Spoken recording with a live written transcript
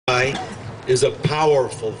occupy is a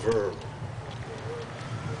powerful verb.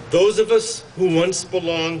 Those of us who once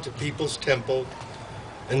belonged to People's Temple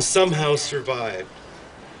and somehow survived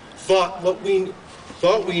thought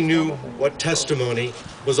we knew what testimony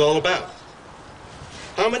was all about.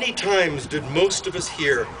 How many times did most of us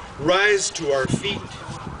here rise to our feet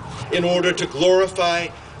in order to glorify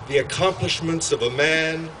the accomplishments of a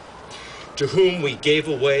man to whom we gave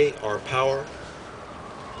away our power?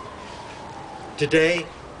 Today,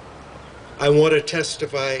 I want to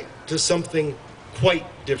testify to something quite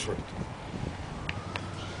different,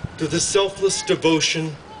 to the selfless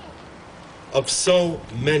devotion of so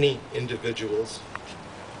many individuals,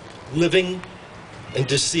 living and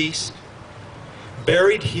deceased,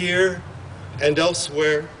 buried here and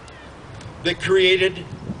elsewhere, that created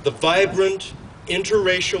the vibrant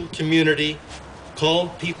interracial community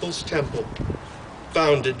called People's Temple,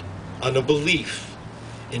 founded on a belief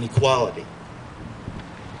in equality.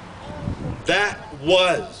 That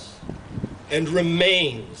was and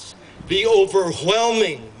remains the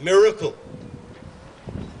overwhelming miracle.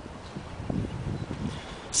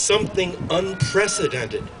 Something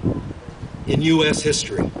unprecedented in U.S.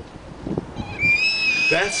 history.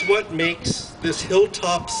 That's what makes this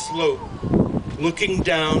hilltop slope looking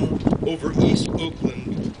down over East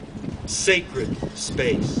Oakland sacred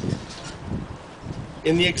space.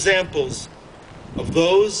 In the examples of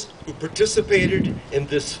those who participated in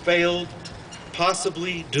this failed,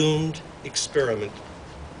 possibly doomed experiment,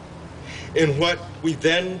 in what we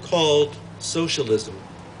then called socialism,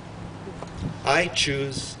 I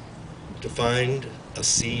choose to find a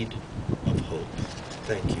seed of hope.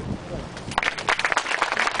 Thank you.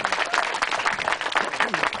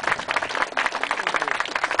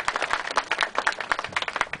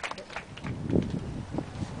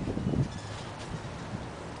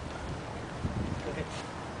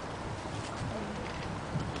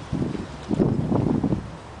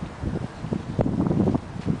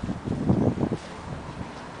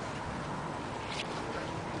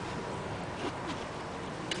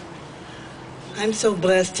 I'm so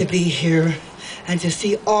blessed to be here and to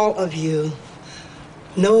see all of you,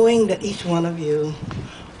 knowing that each one of you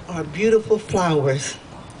are beautiful flowers.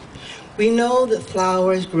 We know that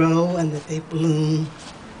flowers grow and that they bloom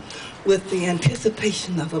with the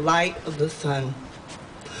anticipation of the light of the sun,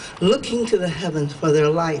 looking to the heavens for their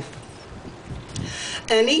life.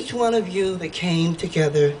 And each one of you that came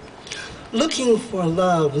together, looking for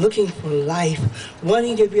love, looking for life,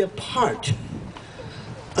 wanting to be a part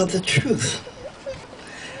of the truth.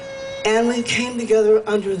 And we came together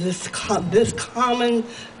under this common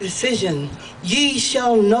decision: ye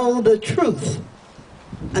shall know the truth,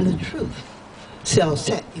 and the truth shall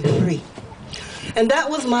set you free. And that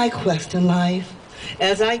was my quest in life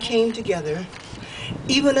as I came together.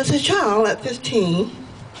 Even as a child at 15,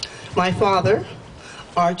 my father,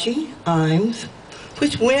 Archie Imes,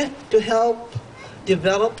 which went to help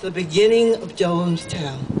develop the beginning of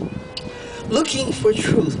Jonestown, looking for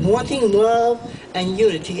truth, wanting love and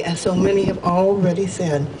unity, as so many have already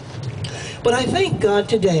said. But I thank God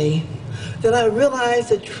today that I realize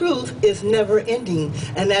that truth is never ending,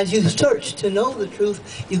 and as you search to know the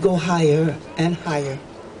truth, you go higher and higher.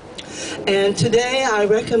 And today I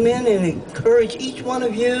recommend and encourage each one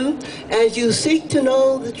of you, as you seek to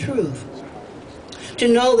know the truth, to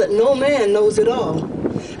know that no man knows it all,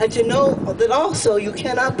 and to know that also you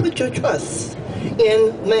cannot put your trust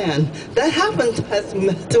in man. That happens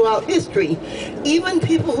throughout history. Even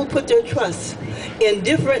people who put their trust in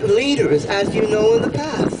different leaders, as you know, in the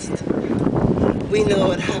past. We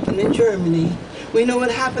know it happened in Germany. We know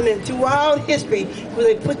it happened throughout history where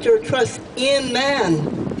they put their trust in man,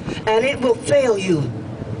 and it will fail you.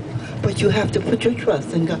 But you have to put your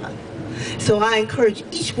trust in God. So I encourage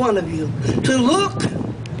each one of you to look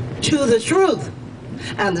to the truth,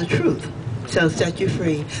 and the truth shall set you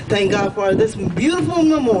free. Thank God for this beautiful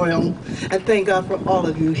memorial, and thank God for all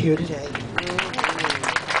of you here today.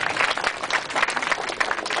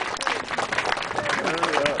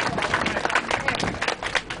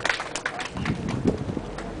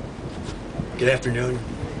 Good afternoon.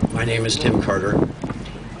 My name is Tim Carter.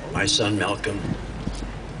 My son Malcolm,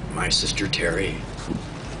 my sister Terry,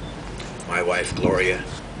 my wife Gloria,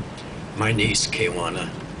 my niece Kaywana,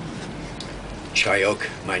 Chayok,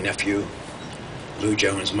 my nephew, Lou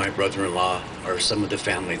Jones, my brother-in-law, are some of the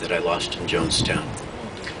family that I lost in Jonestown.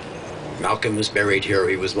 Malcolm was buried here.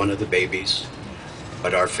 He was one of the babies,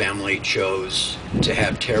 but our family chose to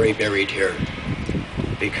have Terry buried here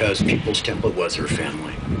because People's Temple was her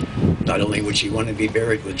family. Not only would she want to be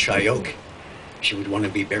buried with Chayok, she would want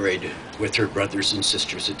to be buried with her brothers and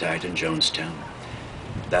sisters that died in Jonestown.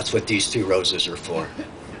 That's what these 2 roses are for.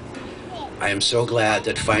 I am so glad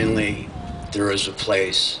that finally there is a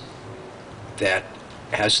place that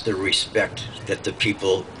has the respect that the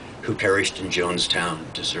people who perished in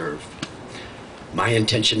Jonestown deserve. My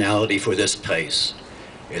intentionality for this place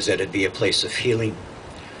is that it be a place of healing,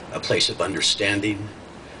 a place of understanding,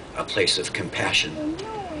 a place of compassion,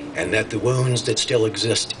 and that the wounds that still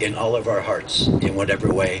exist in all of our hearts, in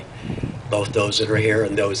whatever way, both those that are here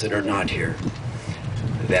and those that are not here,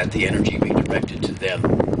 that the energy be directed to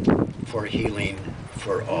them for healing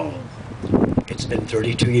for all. It's been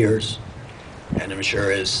 32 years, and I'm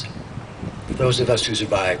sure as those of us who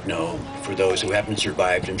survived know, for those who haven't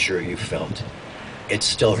survived, I'm sure you've felt, it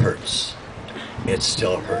still hurts. It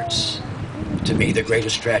still hurts. To me, the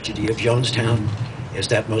greatest tragedy of Jonestown is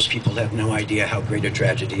that most people have no idea how great a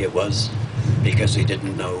tragedy it was because they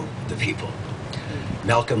didn't know the people.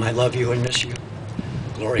 Malcolm, I love you and miss you.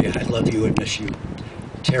 Gloria, I love you and miss you.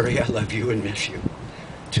 Terry, I love you and miss you.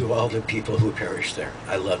 To all the people who perished there,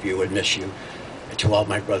 I love you and miss you. And to all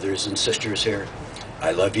my brothers and sisters here,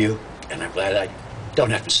 I love you, and I'm glad I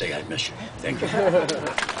don't have to say I miss you. Thank you.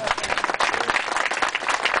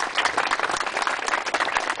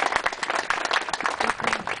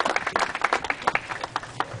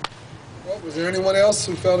 Well, was there anyone else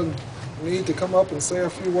who felt a need to come up and say a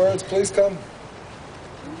few words? Please come.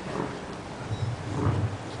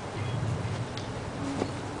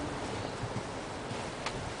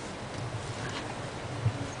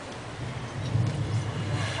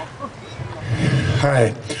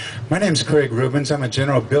 Hi, my name's Craig Rubens. I'm a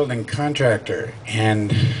general building contractor,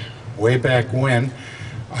 and way back when,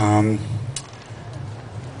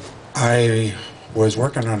 I was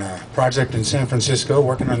working on a project in San Francisco,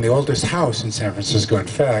 working on the oldest house in San Francisco, in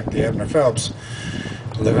fact, the Abner Phelps,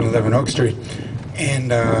 1111 Oak Street,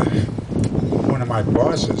 and one of my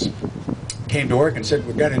bosses came to work and said,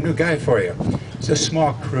 "We've got a new guy for you." It's a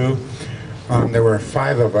small crew. There were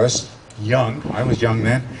 5 of us, young. I was young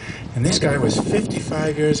then. And this guy was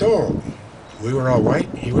 55 years old. We were all white,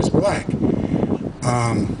 he was black.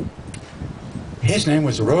 His name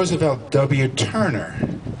was Roosevelt W. Turner.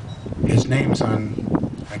 His name's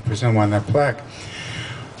on, I presume, on that plaque.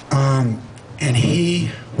 And he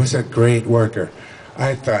was a great worker.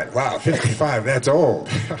 I thought, wow, 55, that's old.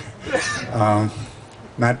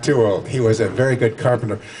 Not too old. He was a very good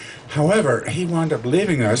carpenter. However, he wound up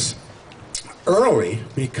leaving us early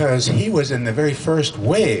because he was in the very first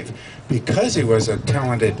wave. Because he was a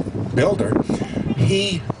talented builder,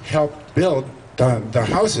 he helped build the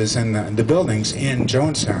houses and the buildings in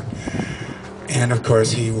Jonestown. And of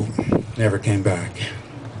course, he never came back.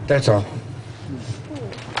 That's all.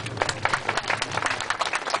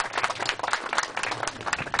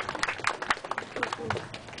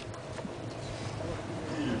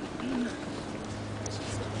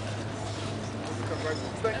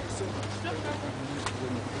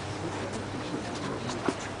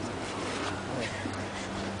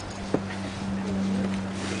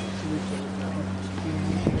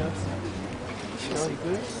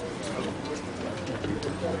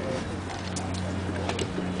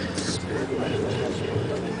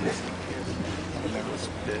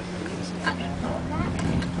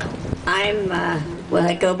 Well,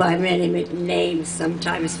 I go by many names,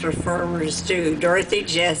 sometimes performers too. Dorothy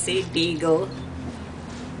Jessie Beagle,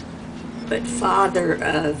 but father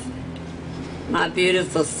of my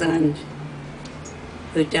beautiful son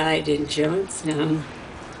who died in Jonestown,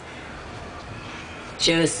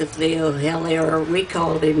 Joseph Leo Hellier. We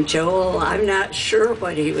called him Joel. I'm not sure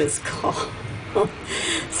what he was called.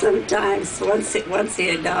 Sometimes, once he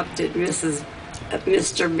adopted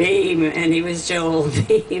Mr. Beam, and he was Joel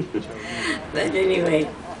Beam. But anyway,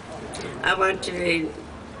 I want to read.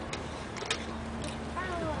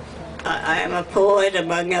 I am a poet,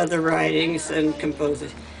 among other writings and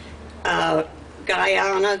composers.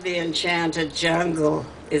 Guyana, the Enchanted Jungle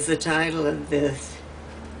is the title of this.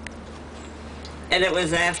 And it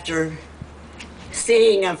was after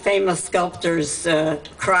seeing a famous sculptor's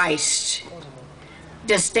Christ.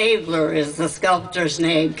 De Stabler is the sculptor's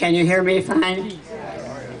name. Can you hear me fine?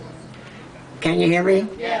 Can you hear me?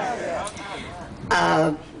 Yes.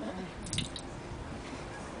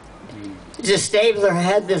 De Stabler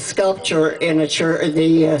had this sculpture in a church,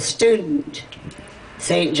 the student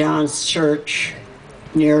St. John's Church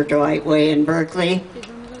near Dwight Way in Berkeley.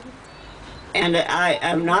 And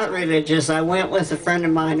I'm not religious. I went with a friend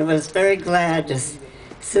of mine. I was very glad to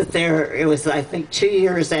sit there. It was, I think, 2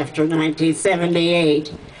 years after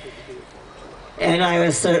 1978. And I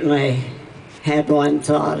was certainly had one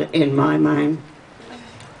thought in my mind.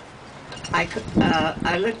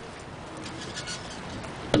 I looked.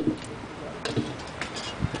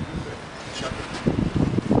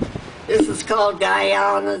 This is called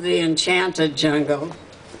Guyana, the Enchanted Jungle.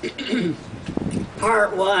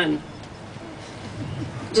 Part 1.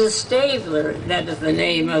 De Stabler, that is the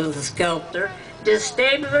name of the sculptor. De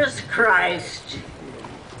Stabler's Christ,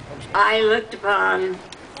 I looked upon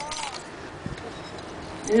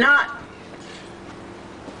not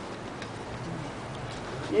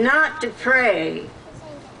to pray,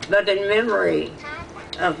 but in memory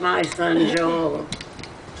of my son Joel.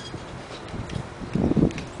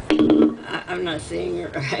 I'm not seeing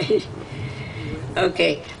it right.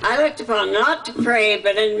 Okay, I looked upon not to pray,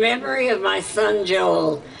 but in memory of my son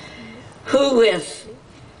Joel, who with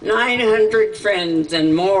 900 friends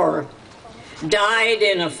and more died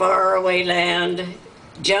in a faraway land,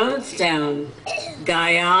 Jonestown,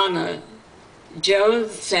 Guyana,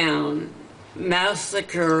 Jonestown,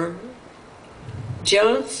 massacre,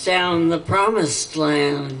 Jonestown, the promised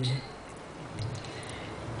land.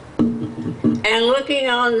 And looking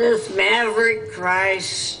on this maverick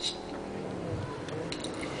Christ,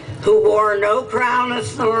 who wore no crown of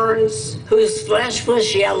thorns, whose flesh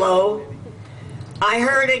was yellow, I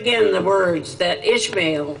heard again the words that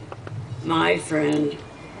Ishmael, my friend,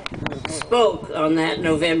 spoke on that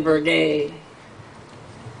November day.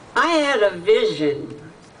 I had a vision.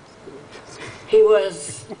 He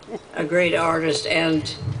was a great artist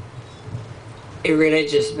and a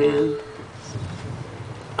religious man.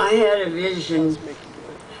 I had a vision.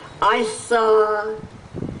 I saw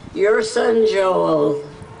your son Joel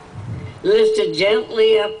lifted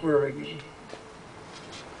gently upward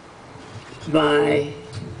by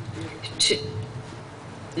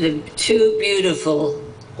the two beautiful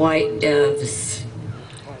white doves.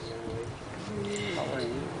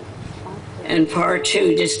 And part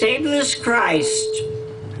 2, De Stabler's Christ,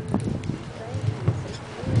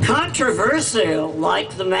 controversial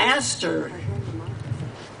like the Master,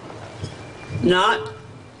 not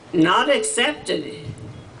accepted,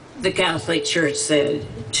 the Catholic Church said,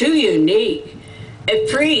 too unique. A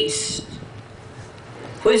priest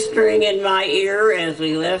whispering in my ear as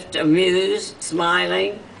we left, amused,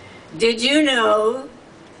 smiling, did you know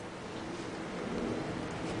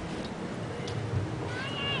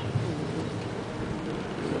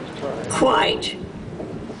quite?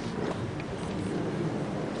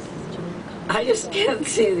 I just can't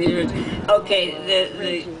see the, okay,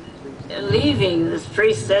 the leaving, this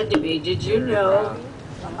priest said to me, did you know?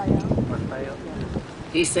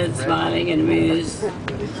 He said, smiling and amused,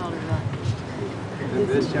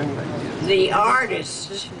 the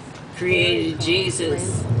artist created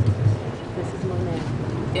Jesus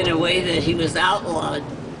in a way that he was outlawed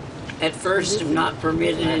at first and not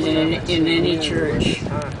permitted in any church.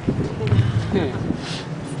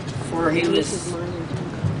 For he was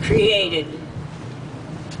created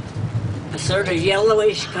a sort of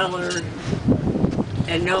yellowish color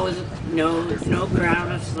and no crown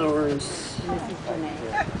of thorns,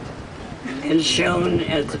 and shown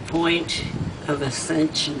at the point of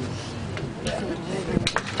ascension.